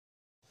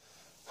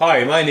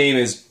Hi, my name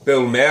is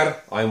Bill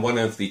Mair. I'm one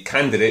of the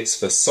candidates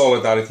for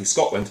Solidarity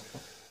Scotland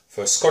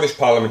for Scottish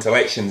Parliament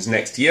elections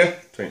next year,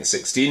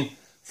 2016,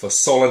 for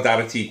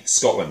Solidarity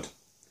Scotland.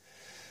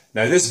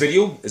 Now this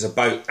video is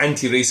about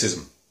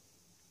anti-racism.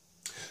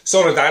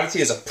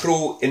 Solidarity is a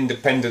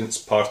pro-independence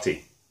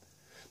party,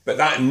 but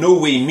that in no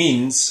way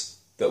means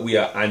that we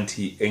are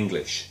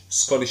anti-English.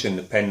 Scottish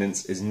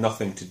independence is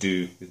nothing to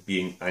do with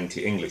being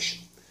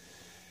anti-English.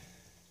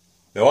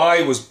 Now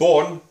I was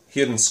born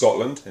here in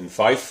Scotland, in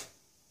Fife,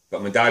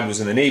 but my dad was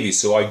in the Navy,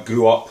 so I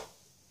grew up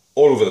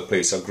all over the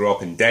place. I grew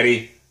up in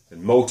Derry,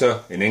 in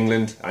Malta, in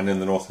England, and in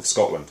the north of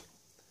Scotland.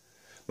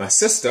 My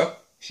sister,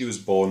 she was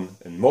born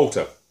in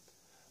Malta.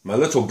 My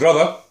little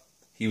brother,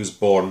 he was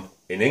born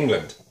in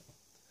England.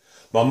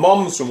 My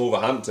mum's from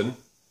Wolverhampton,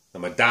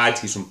 and my dad,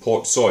 he's from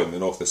Portsoy in the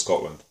north of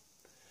Scotland.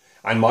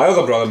 And my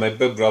other brother, my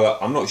big brother,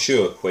 I'm not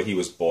sure where he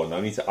was born.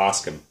 I need to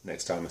ask him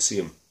next time I see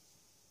him.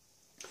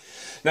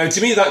 Now,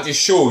 to me, that just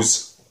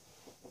shows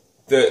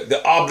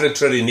the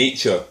arbitrary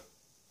nature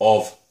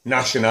of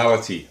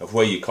nationality, of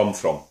where you come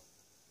from.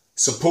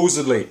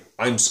 Supposedly,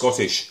 I'm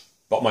Scottish,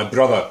 but my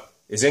brother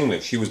is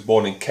English. He was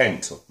born in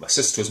Kent. My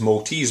sister was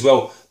Maltese.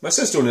 Well, my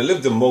sister only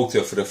lived in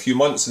Malta for a few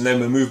months and then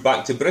we moved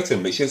back to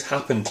Britain, but she just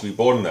happened to be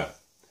born there.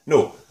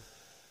 No,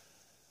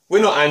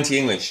 we're not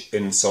anti-English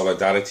in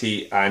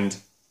Solidarity, and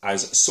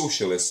as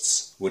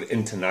socialists, we're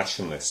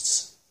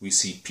internationalists. We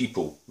see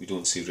people, we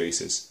don't see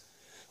races.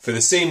 For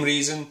the same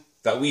reason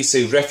that we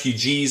say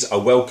refugees are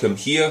welcome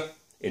here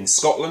in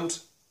Scotland,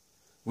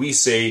 we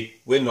say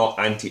we're not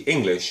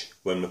anti-English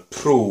when we're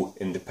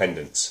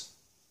pro-independence.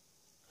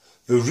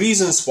 The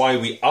reasons why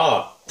we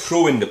are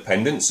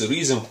pro-independence, the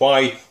reason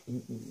why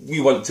we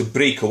want to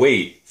break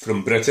away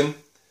from Britain,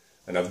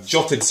 and I've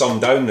jotted some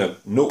down in a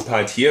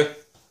notepad here.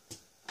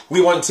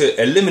 We want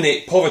to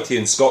eliminate poverty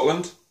in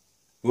Scotland.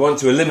 We want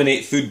to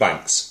eliminate food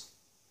banks.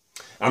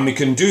 And we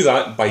can do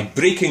that by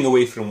breaking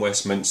away from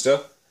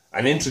Westminster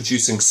and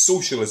introducing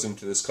socialism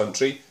to this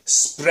country,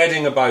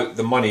 spreading about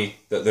the money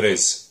that there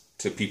is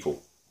to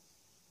people.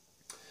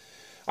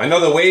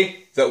 Another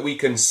way that we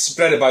can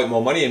spread about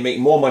more money and make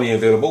more money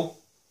available,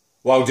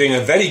 while doing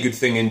a very good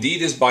thing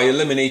indeed, is by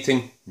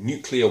eliminating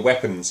nuclear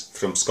weapons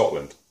from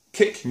Scotland.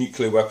 Kick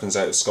nuclear weapons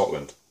out of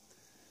Scotland.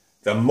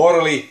 They're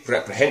morally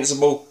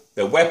reprehensible,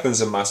 they're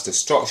weapons of mass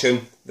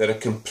destruction, they're a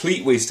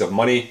complete waste of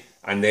money,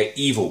 and they're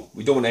evil.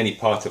 We don't want any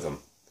part of them.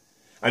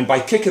 And by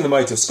kicking them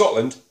out of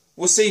Scotland,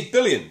 we'll save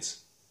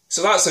billions.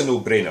 So that's a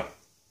no-brainer.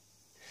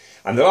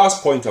 And the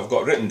last point I've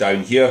got written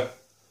down here,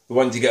 we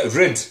want to get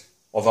rid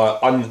of our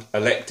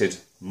unelected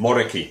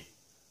monarchy.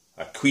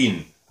 A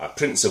Queen, a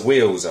Prince of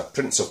Wales, a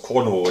Prince of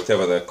Cornwall,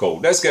 whatever they're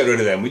called. Let's get rid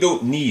of them. We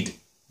don't need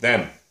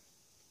them.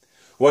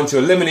 We want to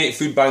eliminate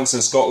food banks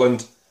in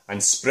Scotland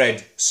and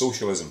spread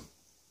socialism.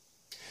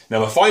 Now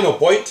my final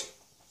point,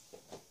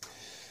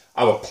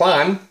 our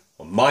plan,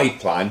 or my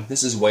plan,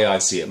 this is the way I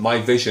see it,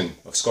 my vision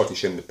of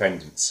Scottish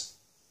independence.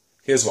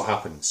 Here's what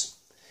happens.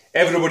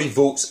 Everybody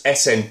votes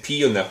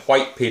SNP on their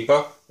white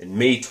paper in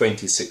May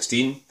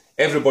 2016.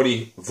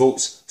 Everybody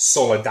votes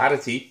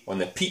Solidarity on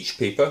the peach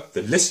paper,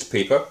 the list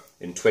paper,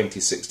 in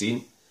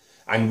 2016.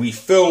 And we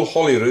fill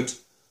Holyrood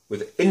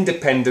with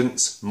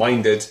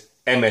independence-minded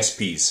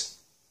MSPs.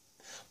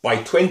 By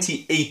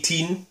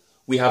 2018,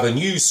 we have a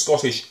new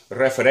Scottish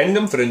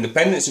referendum for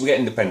independence, and we get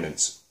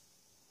independence.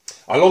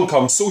 Along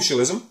comes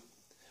socialism.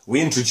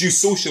 We introduce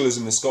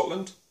socialism in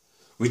Scotland.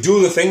 We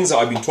do the things that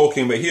I've been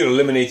talking about here,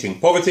 eliminating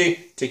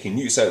poverty, taking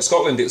nukes out of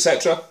Scotland,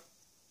 etc.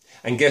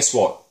 And guess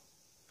what?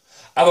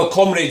 Our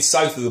comrades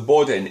south of the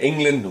border in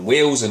England and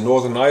Wales and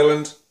Northern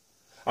Ireland,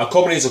 our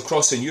comrades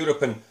across in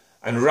Europe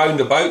and round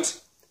about,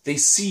 they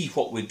see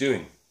what we're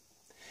doing.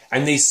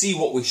 And they see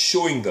what we're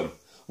showing them.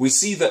 We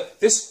see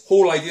that this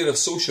whole idea of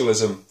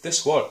socialism,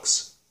 this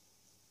works.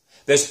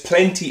 There's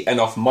plenty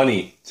enough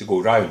money to go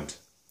round,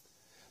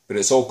 but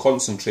it's all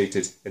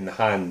concentrated in the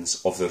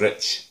hands of the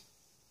rich.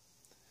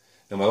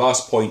 Now my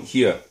last point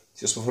here,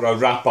 just before I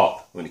wrap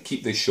up, I'm going to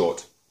keep this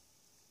short.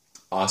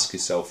 Ask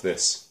yourself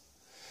this.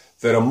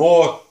 There are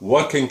more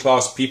working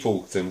class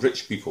people than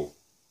rich people.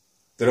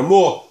 There are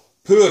more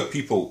poor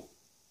people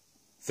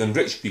than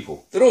rich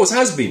people. There always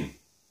has been.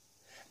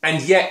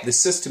 And yet the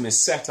system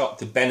is set up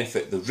to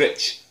benefit the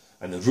rich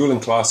and the ruling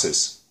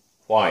classes.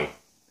 Why?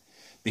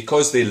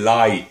 Because they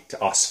lie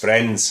to us,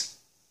 friends.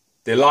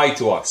 They lie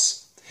to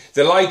us.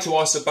 They lied to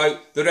us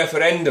about the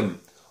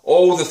referendum.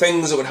 All the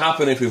things that would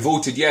happen if we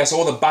voted yes,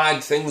 all the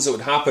bad things that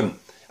would happen,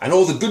 and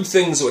all the good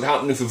things that would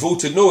happen if we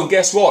voted no. And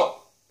guess what?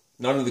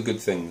 None of the good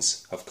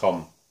things have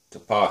come to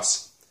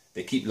pass.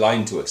 They keep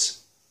lying to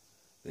us.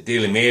 The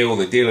Daily Mail,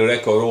 the Daily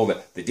Record, all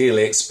the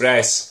Daily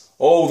Express,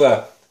 all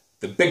the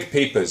big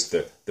papers,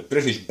 the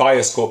British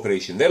Bias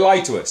Corporation, they lie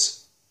to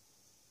us.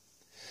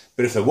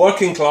 But if the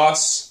working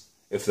class,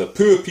 if the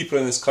poor people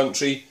in this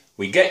country,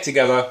 we get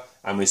together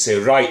and we say,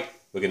 right,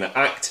 we're going to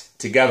act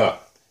together.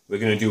 We're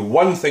going to do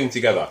one thing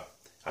together.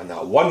 And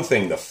that one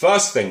thing, the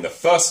first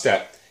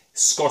step,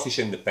 Scottish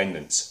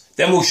independence.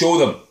 Then we'll show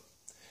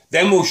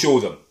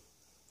them.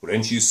 We're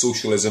into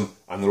socialism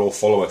and they'll all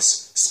follow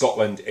us.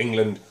 Scotland,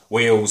 England,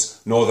 Wales,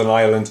 Northern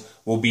Ireland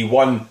will be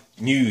one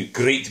new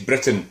Great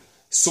Britain,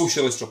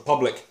 Socialist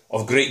Republic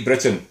of Great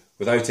Britain,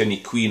 without any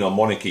queen or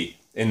monarchy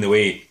in the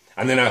way.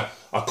 And then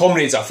our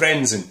comrades, our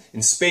friends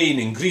in Spain,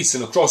 in Greece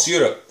and across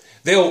Europe,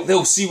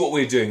 they'll see what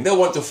we're doing. They'll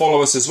want to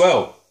follow us as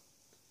well.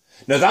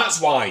 Now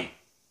that's why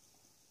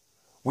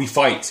we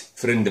fight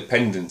for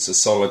independence as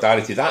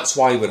solidarity. That's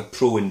why we're a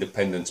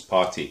pro-independence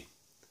party.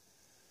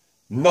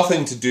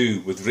 Nothing to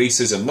do with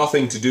racism,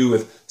 nothing to do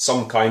with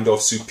some kind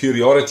of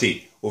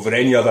superiority over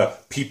any other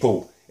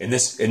people in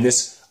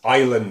this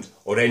island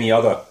or any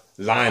other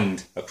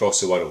land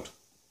across the world.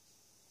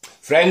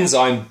 Friends,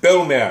 I'm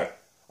Bill Mair.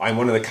 I'm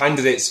one of the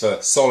candidates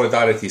for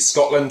Solidarity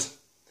Scotland,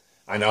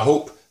 and I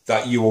hope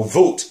that you will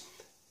vote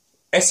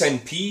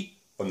SNP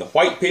on the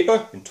white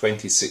paper in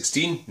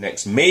 2016,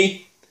 next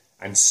May,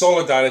 and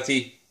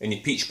Solidarity in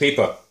your peach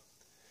paper.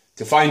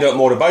 To find out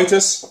more about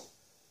us,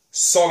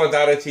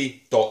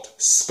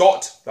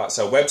 solidarity.scot, that's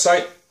our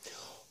website,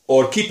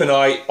 or keep an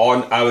eye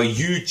on our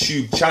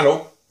YouTube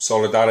channel,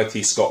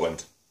 Solidarity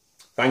Scotland.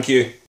 Thank you.